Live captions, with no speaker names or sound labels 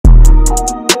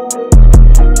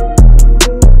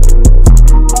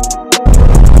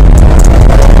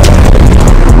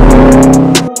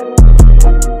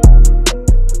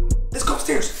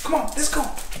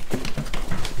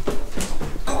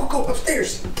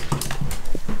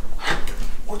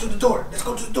Go to the door. Let's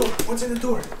go to the door. What's in the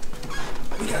door?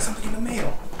 We got something in the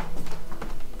mail.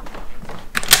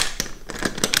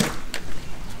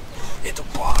 It's a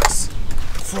box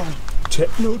from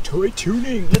Techno Toy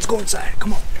Tuning. Let's go inside.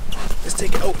 Come on. Let's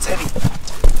take it. Oh, it's heavy.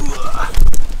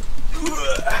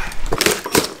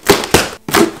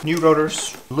 New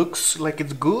rotors. Looks like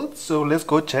it's good, so let's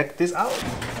go check this out.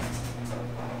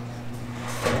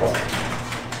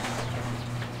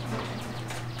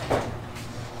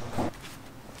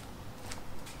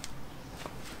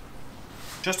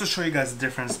 Just to show you guys the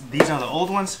difference, these are the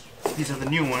old ones, these are the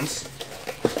new ones.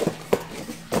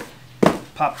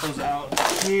 Pop those out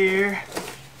here.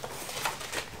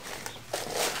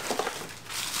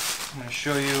 I'm going to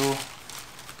show you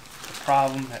the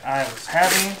problem that I was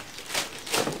having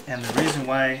and the reason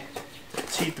why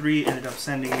T3 ended up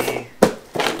sending me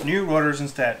new rotors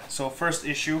instead. So first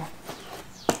issue,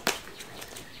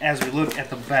 as we look at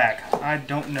the back, I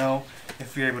don't know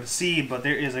if you're able to see, but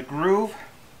there is a groove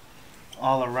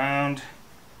all around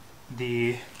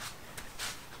the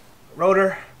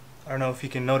rotor. I don't know if you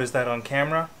can notice that on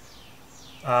camera,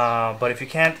 but if you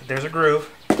can't, there's a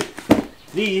groove.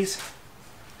 These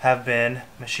have been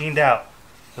machined out,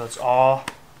 so it's all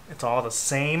the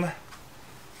same.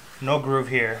 No groove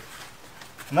here.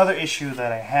 Another issue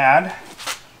that I had,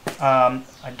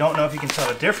 I don't know if you can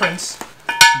tell the difference,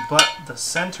 but the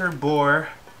center bore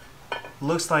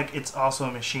looks like it's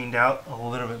also machined out a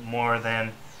little bit more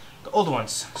than the old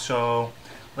ones. So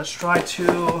let's try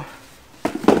to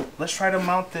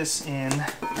mount this in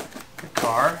the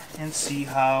car and see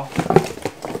how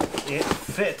it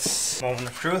fits. Moment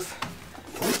of truth.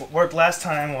 What worked last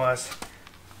time was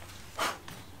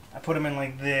I put them in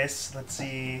like this. Let's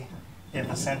see if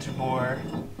the center bore,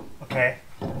 okay,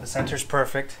 the center's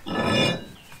perfect.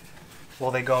 Will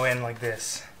they go in like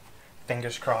this?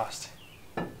 Fingers crossed.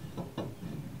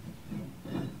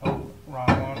 Oh,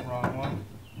 wrong one.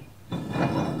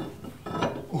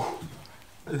 Ooh,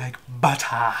 like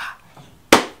butter.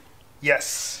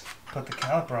 Yes. Put the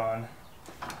caliper on.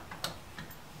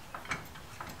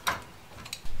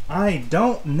 I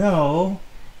don't know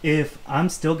if I'm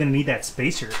still gonna need that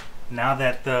spacer now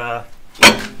that the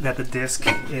disc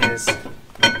is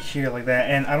here like that,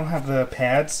 and I don't have the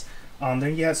pads on there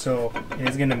yet, so it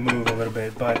is gonna move a little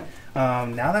bit. But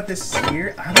now that this is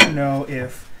here, I don't know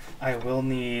if I will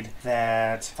need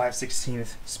that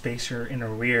 5/16 spacer in the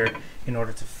rear in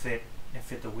order to fit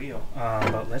the wheel.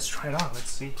 But let's try it out.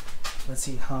 Let's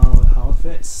see how it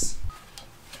fits.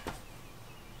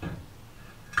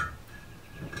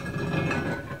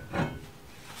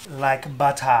 Like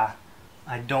butter.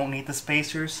 I don't need the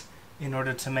spacers in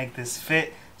order to make this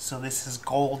fit. So this is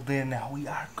golden. We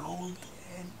are golden.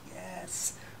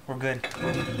 Yes. We're good.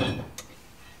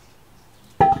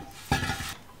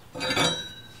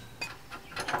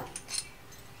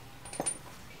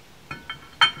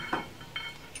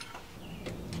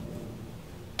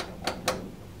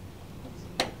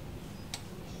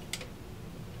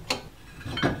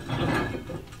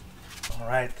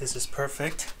 Alright, this is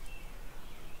perfect.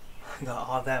 Got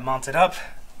all that mounted up.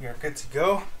 We are good to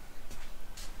go.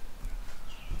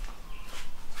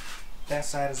 That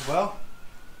side as well.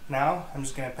 Now I'm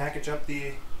just gonna package up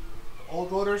the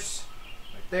old rotors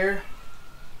right there.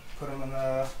 Put them in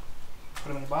the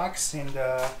box and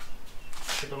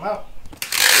ship them out.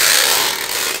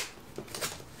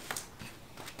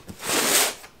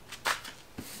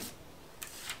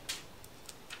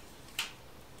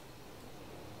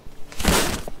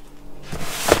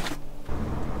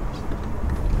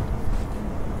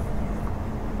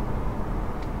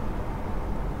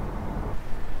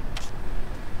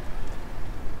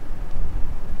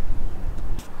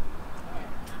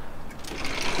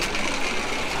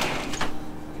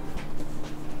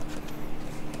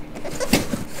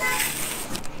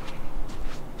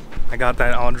 I got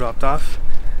that all dropped off.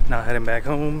 Now heading back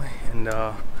home, and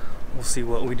we'll see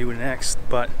what we do next.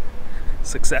 But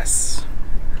success.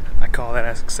 I call that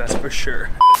a success for sure.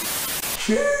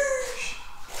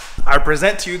 I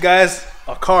present to you guys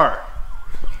a car.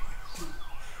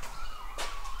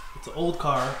 It's an old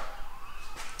car.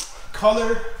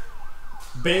 Color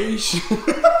beige.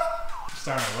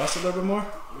 Starting to rust a little bit more?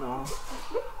 No.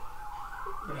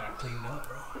 We gotta clean it up,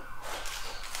 bro.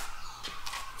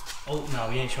 Oh no,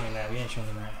 we ain't showing that. We ain't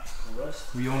showing that.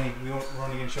 Rust? We're only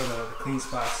gonna show the clean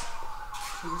spots.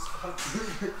 Clean spots.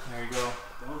 There you go.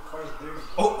 The whole car's dirty.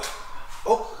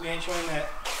 Oh, we ain't showing that.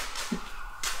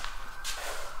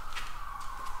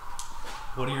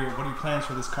 What are your plans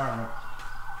for this car, man?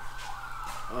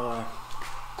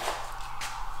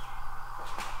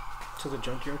 To the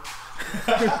junkyard.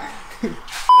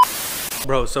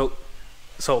 Bro, so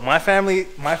So my family's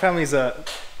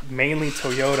mainly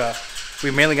Toyota.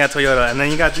 We mainly got Toyota, and then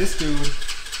you got this dude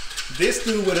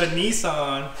with a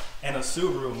Nissan and a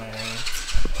Subaru, man.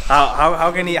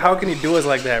 How can he do us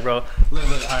like that, bro? Look, all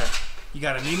right. You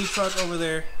got a mini truck over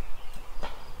there.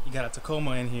 You got a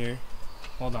Tacoma in here.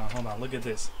 Hold on. Look at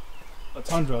this. A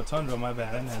Tundra, my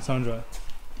bad. I didn't have a Tundra.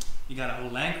 You got a whole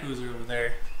Land Cruiser over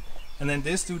there. And then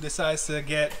this dude decides to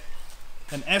get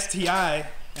an STI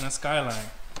and a Skyline.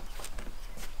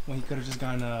 When he could have just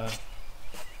gotten a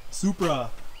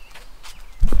Supra.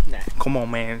 Nah. Come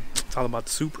on, man. It's all about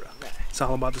the Supra. Nah. It's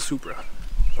all about the Supra.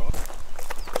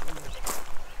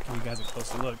 Give you guys a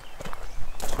closer look.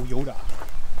 Toyota.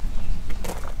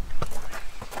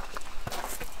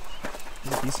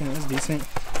 It's decent.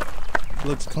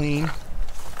 Looks clean.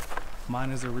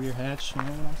 Mine is a rear hatch, you know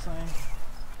what I'm saying?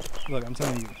 Look, I'm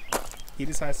telling you, he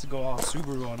decides to go all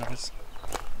Subaru on us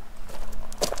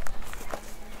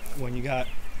when you got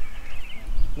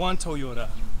one Toyota,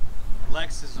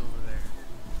 Lexus over there.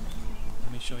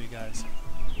 Let me show you guys.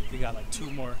 We got like 2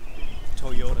 more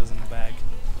Toyotas in the bag.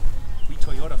 We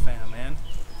Toyota fam, man.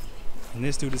 And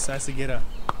this dude decides to get a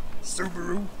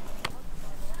Subaru.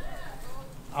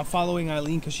 I'm following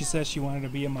Eileen because she said she wanted to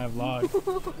be in my vlog.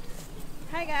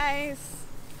 Hi guys.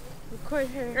 Record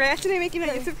her. Are you actually making a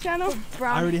YouTube channel?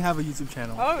 I already have a YouTube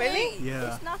channel. Oh really?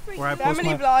 Yeah. It's not for where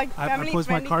family vlog. I post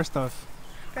my car stuff.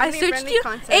 I searched you.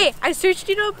 Hey, I searched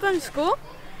you up on school,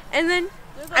 and then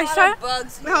I saw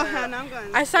bugs. Oh, no, I'm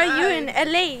going. I saw you in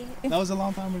LA. That was a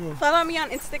long time ago. Follow me on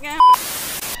Instagram.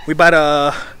 We about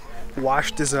to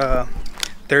wash this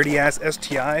dirty ass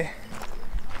STI.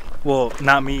 Well,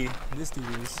 not me. This dude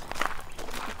is.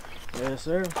 Yes,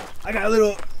 sir. I got a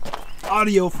little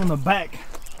audio from the back.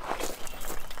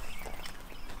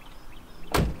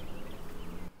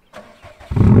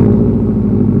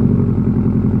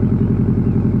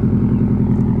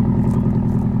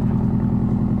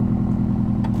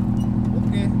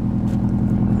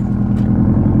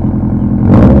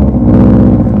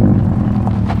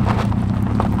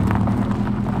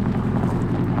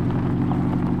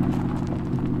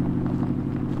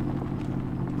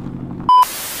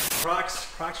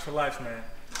 Crocs for life, man.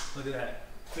 Look at that.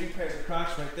 3 pairs of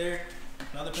Crocs right there.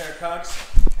 Another pair of Crocs.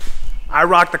 I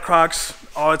rock the Crocs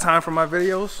all the time for my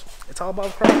videos. It's all about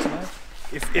Crocs, man.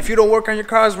 If you don't work on your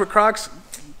cars with Crocs,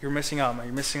 you're missing out, man.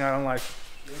 You're missing out on life.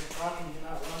 You're crocking, you're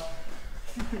not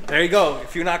rocking. There you go.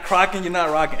 If you're not crocking, you're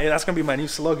not rocking. Hey, that's gonna be my new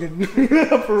slogan.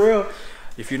 For real.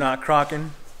 If you're not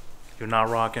crocking, you're not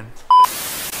rocking.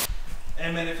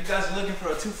 Hey man, if you guys are looking for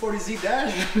a 240Z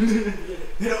dash,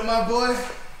 hit up my boy.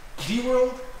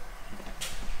 D-World?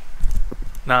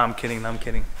 Nah, I'm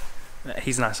kidding.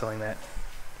 He's not selling that.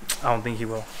 I don't think he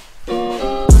will.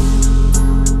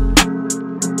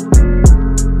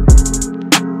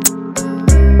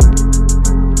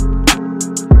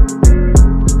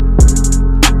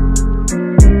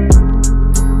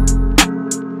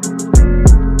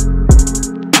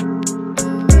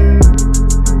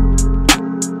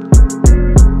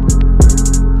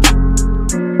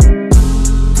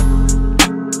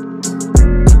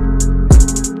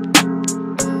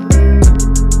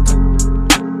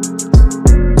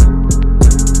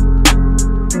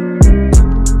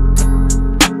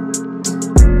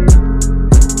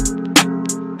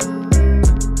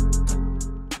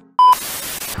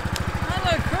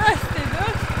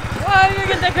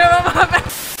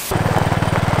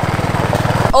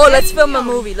 Oh, let's film a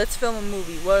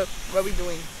movie. What are we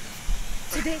doing?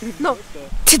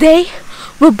 Today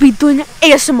we'll be doing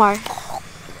ASMR.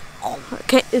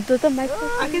 Okay, is that the microphone?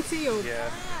 I can see you.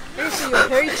 Yeah. I can see you.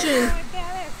 Very true.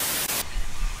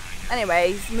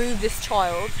 Anyways, move this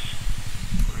child.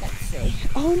 Let's see.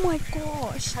 Oh my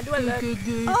gosh. How do I look?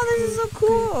 Oh, this is so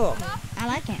cool. I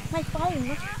like it. My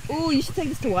phone. Oh, you should take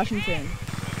this to Washington.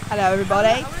 Hello,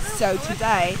 everybody. So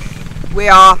today We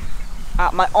are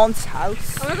at my aunt's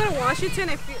house. I'm gonna go to Washington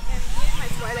and feel my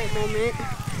Twilight moment.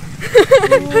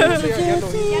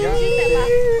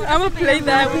 I'm gonna play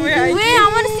that when we're Wait, I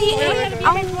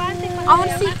want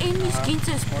to see Amy's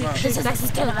Ginter's picture. This is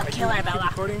still a killer,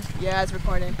 Bella. Yeah, it's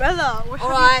recording. Bella, where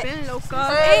Alright. have you been,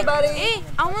 loca? Hey, buddy. Hey,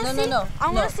 I want to see. No. I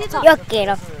want to see the. Yo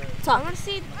quiero. I want to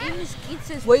see Amy's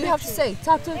Ginter's. What do you have to say?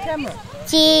 Talk to the camera.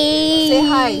 Cheese. Say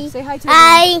hi. Say hi to them.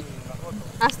 Hi.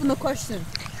 Ask them a question.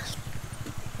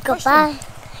 Goodbye.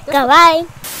 Goodbye.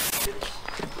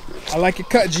 I like your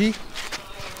cut, G.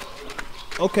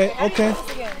 Okay.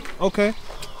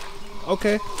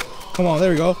 Come on,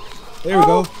 there we go.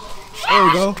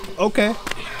 Okay.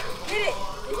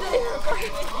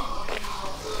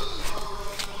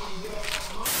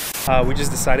 We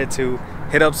just decided to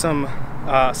hit up some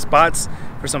spots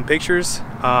for some pictures.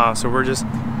 So we're just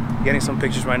getting some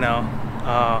pictures right now.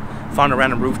 Found a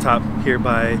random rooftop here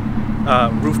by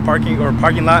roof parking or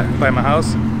parking lot by my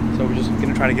house. So we're just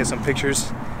gonna try to get some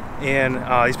pictures. And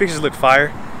these pictures look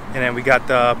fire. And then we got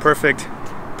the perfect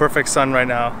sun right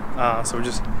now. So we're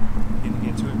just getting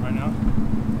into it right now.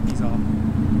 He's all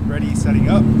ready, setting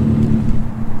up.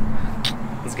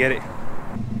 Let's get it.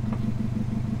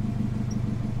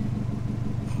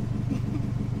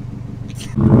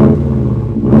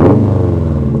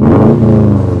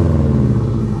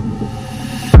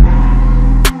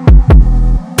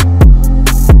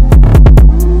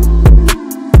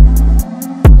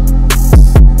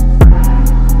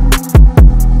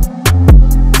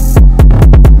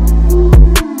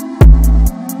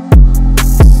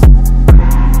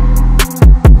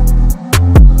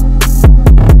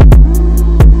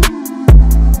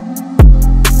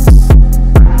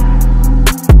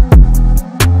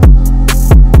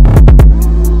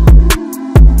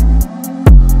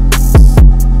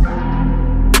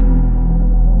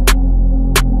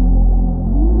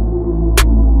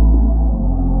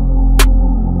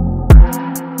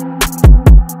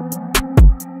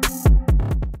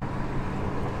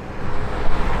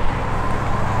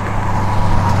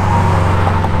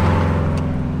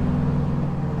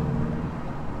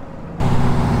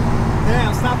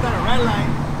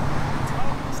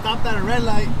 Stopped at a red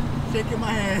light, shaking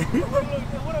my head. It would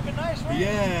have been nice, right?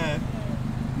 Yeah.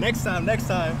 Next time.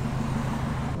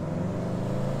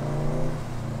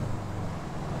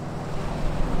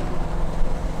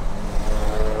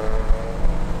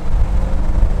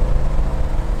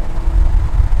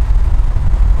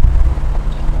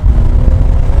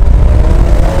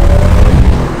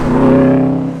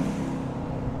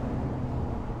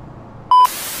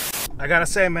 I gotta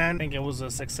say, man, I think it was a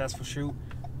successful shoot.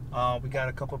 We got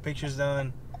a couple pictures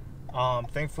done.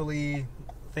 Thankfully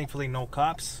no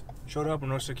cops showed up,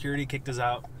 no security kicked us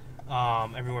out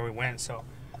everywhere we went. So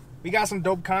we got some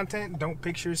dope content, dope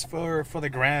pictures for the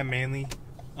gram mainly,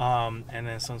 and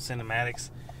then some cinematics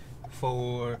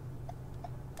for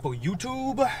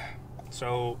YouTube.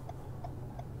 So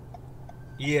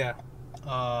yeah,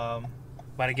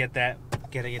 about to get that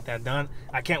done.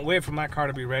 I can't wait for my car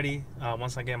to be ready.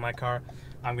 Once I get my car,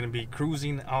 I'm gonna be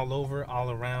cruising all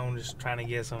around, just trying to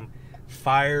get some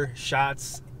fire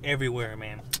shots everywhere,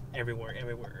 man. Everywhere.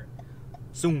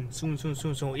 Soon.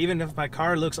 Even if my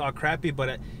car looks all crappy,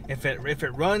 but if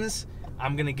it runs,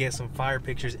 I'm gonna get some fire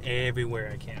pictures everywhere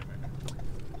I can, man.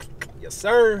 Yes,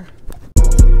 sir.